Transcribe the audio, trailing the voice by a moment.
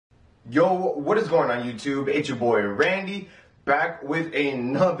Yo, what is going on YouTube? It's your boy Randy, back with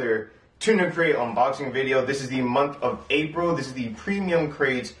another tuner crate unboxing video. This is the month of April. This is the Premium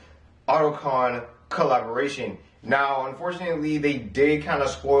Crates Autocon collaboration. Now, unfortunately, they did kind of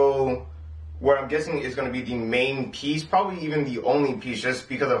spoil what I'm guessing is going to be the main piece, probably even the only piece, just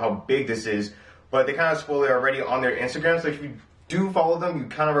because of how big this is. But they kind of spoiled it already on their Instagram, so if you do follow them, you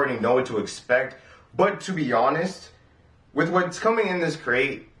kind of already know what to expect. But to be honest, with what's coming in this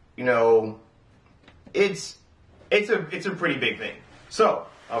crate, you know, it's a pretty big thing. So,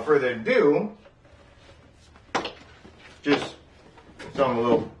 without further ado, just some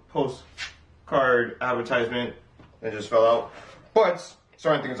little postcard advertisement that just fell out. But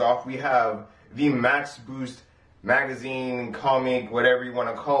starting things off, we have the Max Boost magazine, comic, whatever you want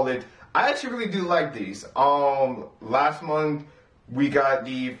to call it. I actually really do like these. Last month we got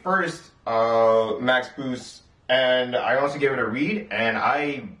the first Max Boost, and I also gave it a read, and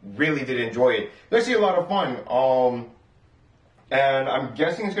I really did enjoy it. It's actually a lot of fun. And I'm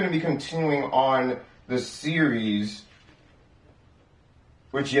guessing it's going to be continuing on the series,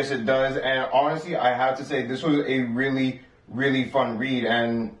 which yes, it does. And honestly, I have to say this was a really fun read.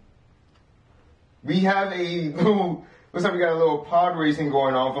 And we have a little, looks like we got a little pod racing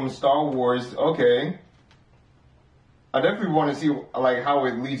going on from Star Wars. Okay, I definitely want to see like how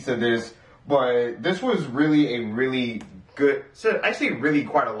it leads to this. But this was really a really good, so actually really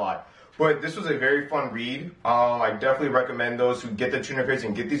quite a lot. But this was a very fun read. I definitely recommend those who get the tuner crates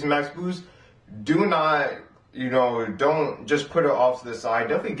and get these Max Boosts. Do not, you know, don't just put it off to the side.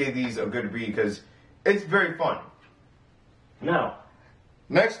 Definitely give these a good read because it's very fun. Now,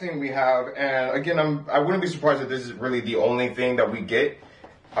 next thing we have, and again, I wouldn't be surprised if this is really the only thing that we get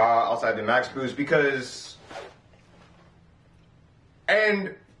outside the Max Boost, because,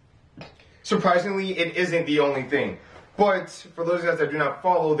 and surprisingly, it isn't the only thing. But for those guys that do not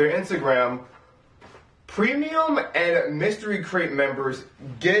follow their Instagram, Premium and Mystery Crate members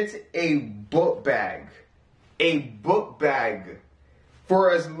get a book bag. A book bag.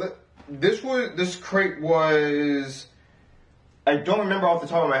 For as this crate was, I don't remember off the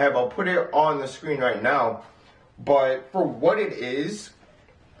top of my head, but I'll put it on the screen right now. But for what it is,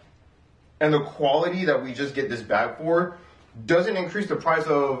 and the quality that we just get this bag for, doesn't increase the price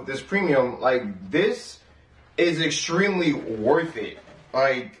of this premium. Like, this is extremely worth it.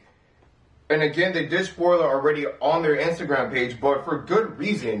 Like, and again, they did spoil it already on their Instagram page, but for good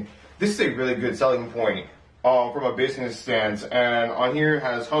reason. This is a really good selling point from a business stance. And on here it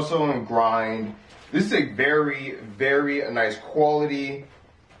has hustle and grind. This is a very nice quality.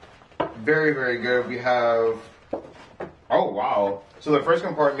 Very good. We have, oh wow. So the first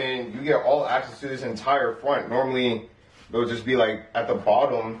compartment, you get all access to this entire front. Normally, it'll just be like at the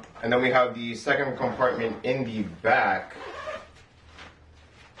bottom, and then we have the second compartment in the back,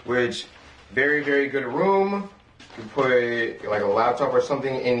 which very good room. You put like a laptop or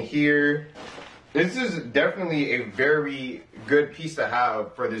something in here. This is definitely a very good piece to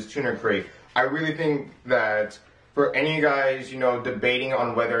have for this tuner crate. I really think that for any guys, you know, debating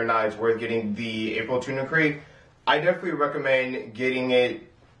on whether or not it's worth getting the April tuner crate, I definitely recommend getting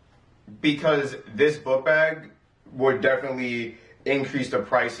it, because this book bag would definitely increase the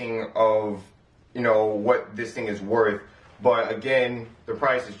pricing of, you know, what this thing is worth. But again, the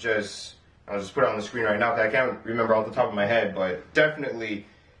price is just, I'll just put it on the screen right now because I can't remember off the top of my head, but definitely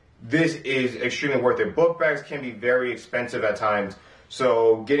this is extremely worth it. Book bags can be very expensive at times,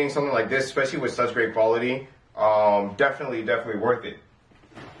 so getting something like this, especially with such great quality, definitely worth it.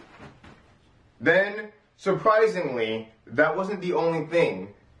 Then, surprisingly, that wasn't the only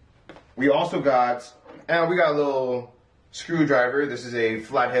thing. We also got, and we got a little screwdriver. This is a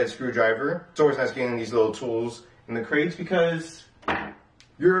flathead screwdriver. It's always nice getting these little tools in the crates because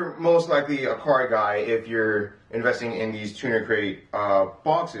you're most likely a car guy if you're investing in these tuner crate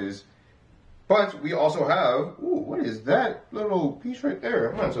boxes. But we also have, ooh, what is that little piece right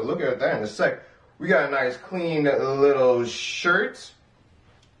there? I'm going to look at that in a sec. We got a nice clean little shirt.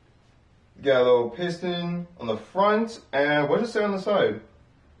 Got a little piston on the front. And what does it say on the side?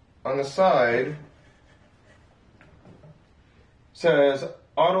 On the side says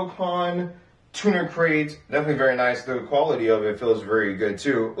Autocon tuner crate. Definitely very nice. The quality of it feels very good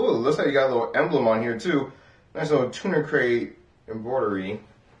too. Ooh, looks like you got a little emblem on here too. Nice little tuner crate embroidery.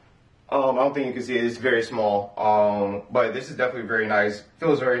 I don't think you can see it. It's very small. But this is definitely very nice.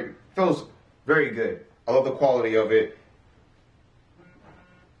 Feels very good. I love the quality of it.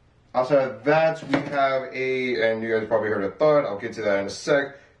 Outside of that, we have and you guys probably heard a thud. I'll get to that in a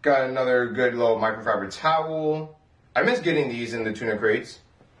sec. Got another good little microfiber towel. I miss getting these in the tuner crates.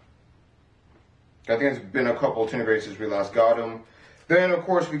 I think it's been a couple tuner crates since we last got them. Then, of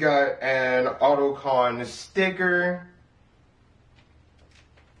course, we got an Autocon sticker.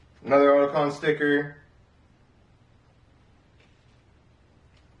 Another Autocon sticker.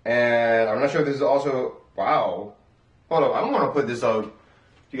 And I'm not sure if this is also... Wow. Hold up. I'm going to put this up,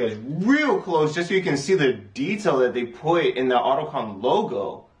 you guys, real close just so you can see the detail that they put in the Autocon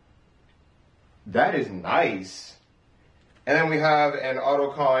logo. That is nice. And then we have an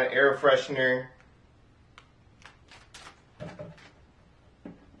Autocon air freshener.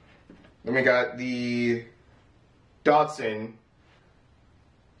 Then we got the Datsun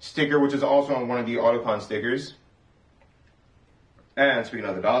sticker, which is also on one of the Autocon stickers. And speaking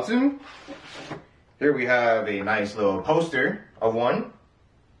of the Datsun, here we have a nice little poster of one,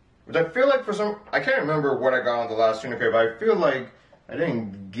 which I feel like I can't remember what I got on the last tuner crate, but I feel like I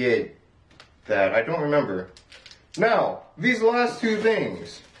didn't get that. I don't remember. Now, these last two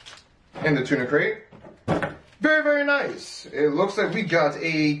things in the tuner crate, very, very nice. It looks like we got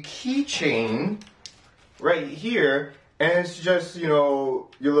a keychain right here, and it's just, you know,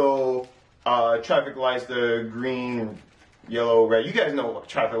 your little traffic lights, the green, yellow, red. You guys know what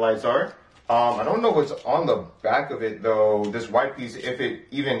traffic lights are. I don't know what's on the back of it though, this white piece, if it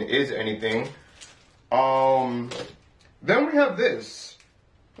even is anything. Then we have this.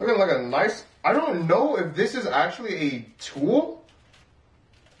 Looking like a nice, I don't know if this is actually a tool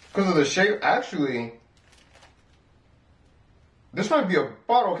because of the shape. Actually, this might be a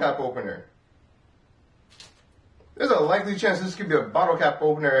bottle cap opener. There's a likely chance this could be a bottle cap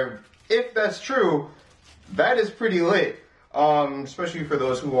opener. If that's true, that is pretty lit. Especially for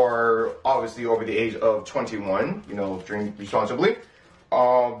those who are obviously over the age of 21, you know, drink responsibly.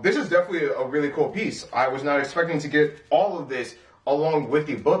 This is definitely a really cool piece. I was not expecting to get all of this along with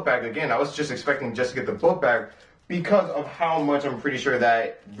the book bag. Again, I was just expecting just to get the book bag because of how much I'm pretty sure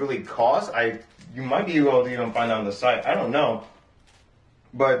that really costs. You might be able to even find out on the site. I don't know.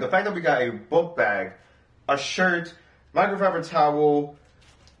 But the fact that we got a book bag, a shirt, microfiber towel,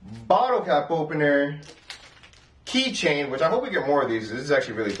 bottle cap opener, keychain, which I hope we get more of these. This is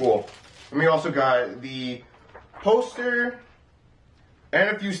actually really cool. And we also got the poster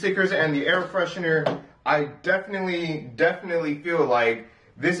and a few stickers and the air freshener. I definitely feel like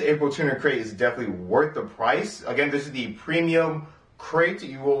this April tuner crate is definitely worth the price. Again, this is the premium crate.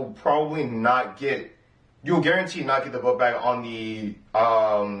 You will probably not get, you will guarantee not get the book bag on the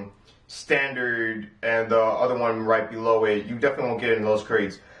standard and the other one right below it. You definitely won't get it in those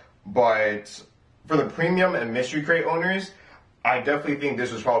crates. But for the premium and mystery crate owners, I definitely think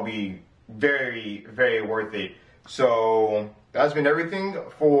this was probably very, very worth it. So that's been everything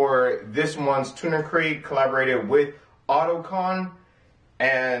for this month's tuner crate collaborated with Autocon.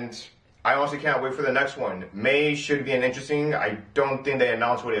 And I honestly can't wait for the next one. May should be an interesting, I don't think they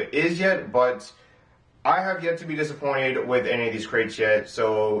announced what it is yet, but I have yet to be disappointed with any of these crates yet.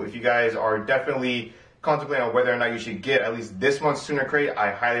 So if you guys are definitely contemplating on whether or not you should get at least this month's tuner crate,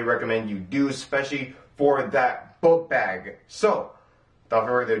 I highly recommend you do, especially for that book bag. So without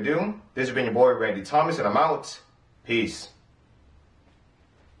further ado, this has been your boy Randy Thomas, and I'm out. Peace.